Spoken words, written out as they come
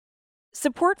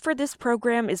Support for this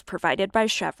program is provided by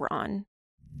Chevron.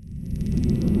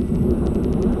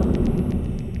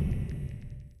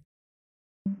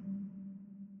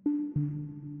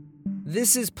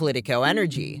 This is Politico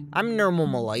Energy. I'm Nirmal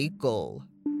Malaikal.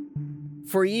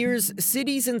 For years,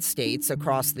 cities and states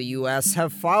across the U.S.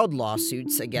 have filed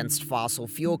lawsuits against fossil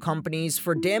fuel companies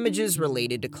for damages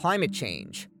related to climate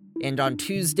change. And on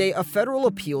Tuesday, a federal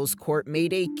appeals court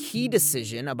made a key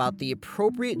decision about the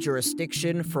appropriate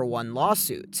jurisdiction for one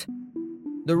lawsuit.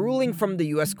 The ruling from the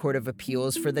U.S. Court of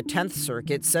Appeals for the 10th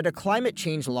Circuit said a climate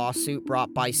change lawsuit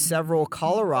brought by several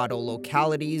Colorado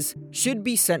localities should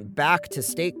be sent back to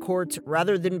state court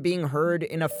rather than being heard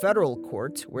in a federal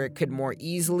court where it could more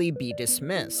easily be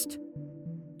dismissed.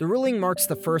 The ruling marks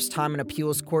the first time an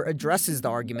appeals court addresses the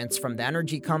arguments from the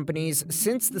energy companies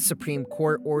since the Supreme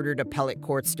Court ordered appellate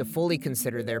courts to fully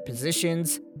consider their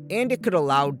positions, and it could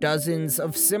allow dozens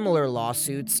of similar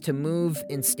lawsuits to move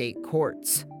in state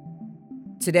courts.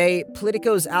 Today,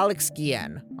 Politico's Alex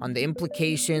Guillen on the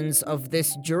implications of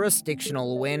this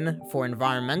jurisdictional win for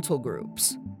environmental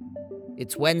groups.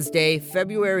 It's Wednesday,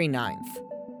 February 9th.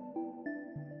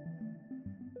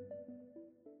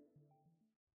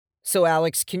 So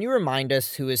Alex, can you remind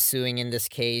us who is suing in this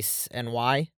case and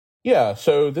why? Yeah,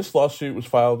 so this lawsuit was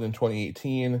filed in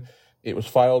 2018. It was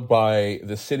filed by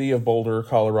the city of Boulder,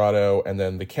 Colorado, and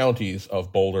then the counties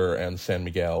of Boulder and San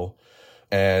Miguel.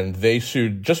 And they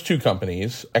sued just two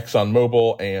companies,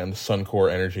 ExxonMobil and Suncor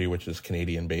Energy, which is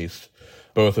Canadian-based,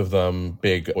 both of them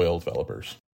big oil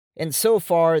developers. And so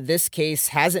far, this case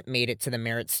hasn't made it to the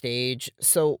merit stage.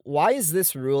 So why is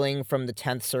this ruling from the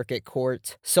 10th Circuit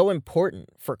Court so important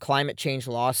for climate change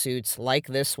lawsuits like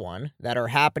this one that are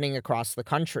happening across the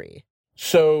country?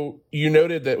 So you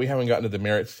noted that we haven't gotten to the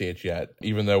merit stage yet,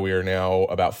 even though we are now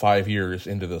about 5 years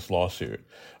into this lawsuit.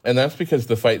 And that's because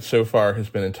the fight so far has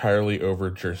been entirely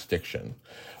over jurisdiction.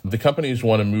 The companies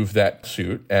want to move that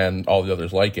suit and all the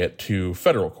others like it to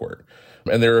federal court.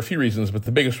 And there are a few reasons, but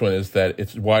the biggest one is that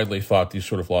it's widely thought these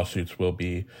sort of lawsuits will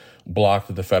be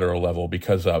blocked at the federal level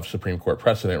because of Supreme Court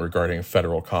precedent regarding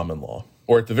federal common law.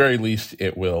 Or at the very least,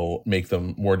 it will make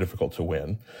them more difficult to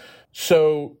win.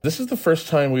 So this is the first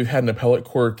time we've had an appellate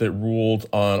court that ruled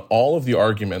on all of the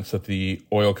arguments that the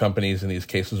oil companies in these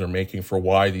cases are making for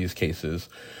why these cases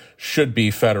should be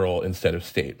federal instead of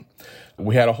state.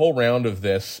 We had a whole round of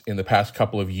this in the past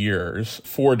couple of years.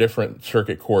 4 different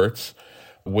circuit courts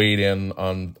weighed in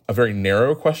on a very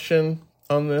narrow question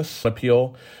on this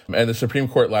appeal. And the Supreme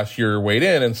Court last year weighed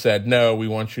in and said, no, we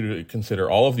want you to consider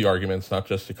all of the arguments, not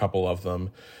just a couple of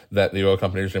them, that the oil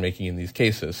companies are making in these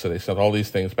cases. So they sent all these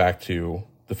things back to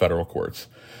the federal courts.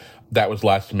 That was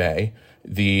last May.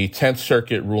 The 10th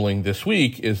Circuit ruling this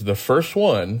week is the first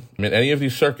one in any of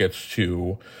these circuits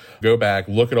to go back,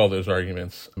 look at all those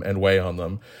arguments, and weigh on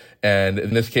them. And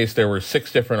in this case, there were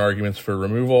 6 different arguments for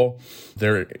removal.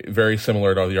 They're very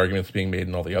similar to all the arguments being made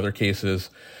in all the other cases.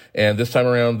 And this time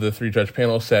around, the 3-judge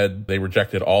panel said they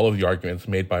rejected all of the arguments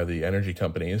made by the energy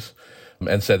companies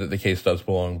and said that the case does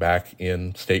belong back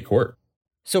in state court.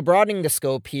 So broadening the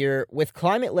scope here, with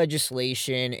climate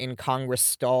legislation in Congress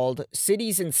stalled,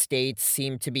 cities and states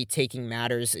seem to be taking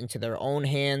matters into their own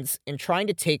hands and trying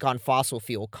to take on fossil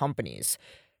fuel companies.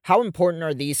 How important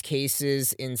are these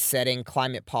cases in setting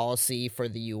climate policy for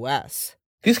the U.S.?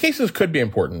 These cases could be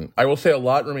important. I will say a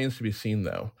lot remains to be seen,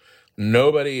 though.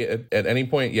 Nobody at any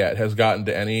point yet has gotten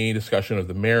to any discussion of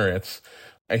the merits.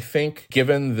 I think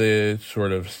given the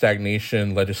sort of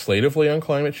stagnation legislatively on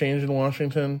climate change in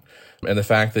Washington and the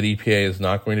fact that EPA is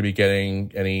not going to be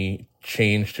getting any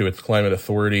change to its climate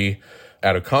authority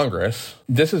out of Congress,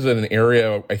 this is an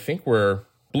area, I think, where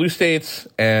blue states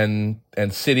and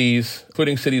cities,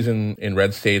 including cities in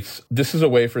red states, this is a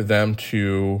way for them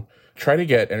to try to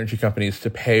get energy companies to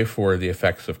pay for the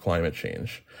effects of climate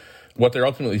change. What they're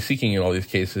ultimately seeking in all these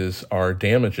cases are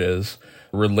damages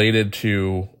related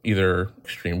to either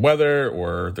extreme weather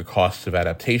or the costs of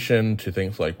adaptation to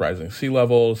things like rising sea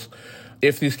levels.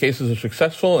 If these cases are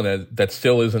successful, and that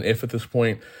still is an if at this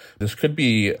point, this could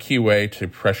be a key way to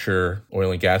pressure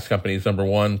oil and gas companies, number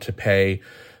one, to pay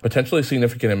potentially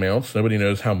significant amounts. Nobody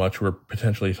knows how much we're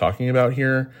potentially talking about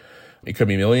here. It could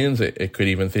be millions. It could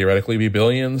even theoretically be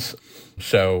billions.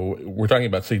 So we're talking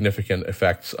about significant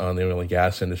effects on the oil and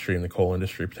gas industry and the coal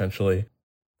industry potentially.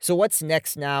 So what's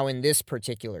next now in this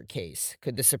particular case?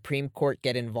 Could the Supreme Court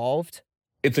get involved?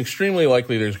 It's extremely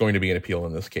likely there's going to be an appeal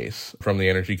in this case from the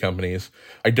energy companies.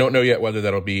 I don't know yet whether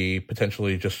that'll be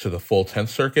potentially just to the full 10th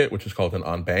Circuit, which is called an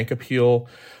en banc appeal,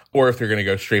 or if they're going to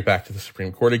go straight back to the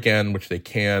Supreme Court again, which they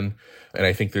can. And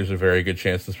I think there's a very good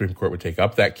chance the Supreme Court would take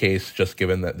up that case, just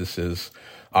given that this is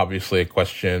Obviously, a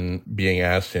question being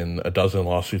asked in a dozen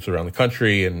lawsuits around the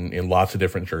country and in lots of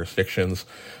different jurisdictions.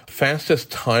 Fastest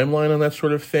timeline on that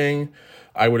sort of thing,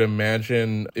 I would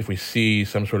imagine if we see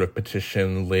some sort of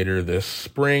petition later this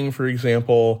spring, for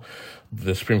example,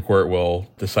 the Supreme Court will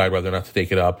decide whether or not to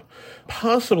take it up,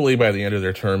 possibly by the end of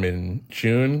their term in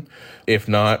June. If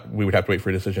not, we would have to wait for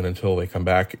a decision until they come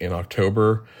back in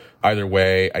October. Either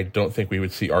way, I don't think we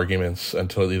would see arguments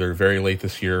until either very late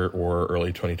this year or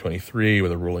early 2023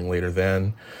 with a ruling later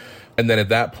then. And then at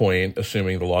that point,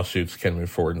 assuming the lawsuits can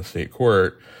move forward in state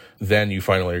court, then you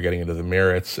finally are getting into the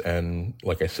merits. And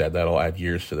like I said, that'll add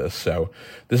years to this. So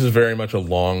this is very much a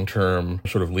long-term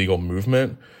sort of legal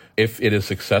movement. If it is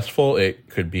successful, it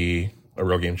could be a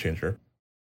real game changer.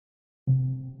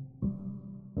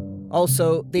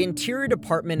 Also, the Interior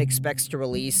Department expects to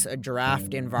release a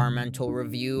draft environmental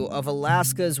review of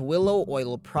Alaska's Willow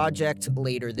Oil project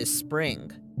later this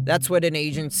spring. That's what an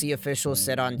agency official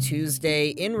said on Tuesday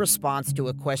in response to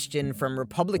a question from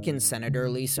Republican Senator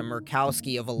Lisa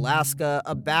Murkowski of Alaska,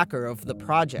 a backer of the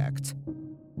project.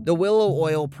 The Willow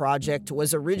Oil project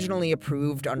was originally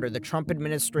approved under the Trump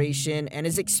administration and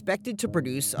is expected to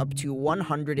produce up to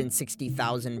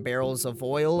 160,000 barrels of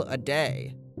oil a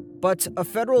day. But a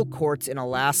federal court in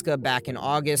Alaska back in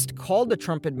August called the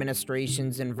Trump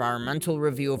administration's environmental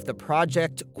review of the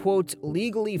project, quote,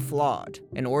 legally flawed,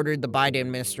 and ordered the Biden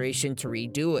administration to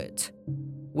redo it.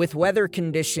 With weather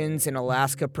conditions in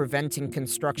Alaska preventing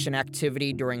construction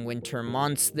activity during winter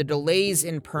months, the delays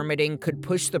in permitting could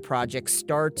push the project's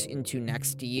start into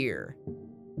next year.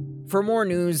 For more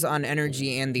news on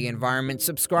energy and the environment,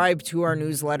 subscribe to our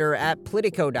newsletter at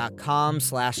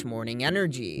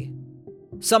politico.com/morningenergy.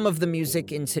 Some of the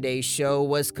music in today's show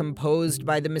was composed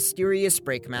by the mysterious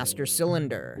Breakmaster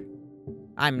Cylinder.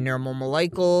 I'm Nirmal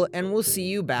Malaikal, and we'll see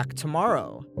you back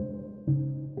tomorrow.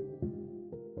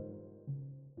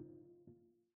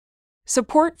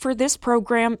 Support for this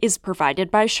program is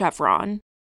provided by Chevron.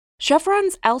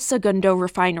 Chevron's El Segundo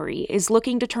refinery is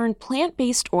looking to turn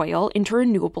plant-based oil into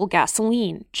renewable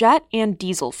gasoline, jet, and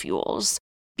diesel fuels,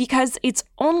 because it's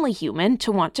only human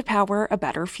to want to power a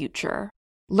better future.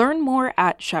 Learn more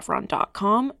at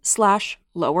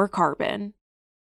chevron.com/lower carbon.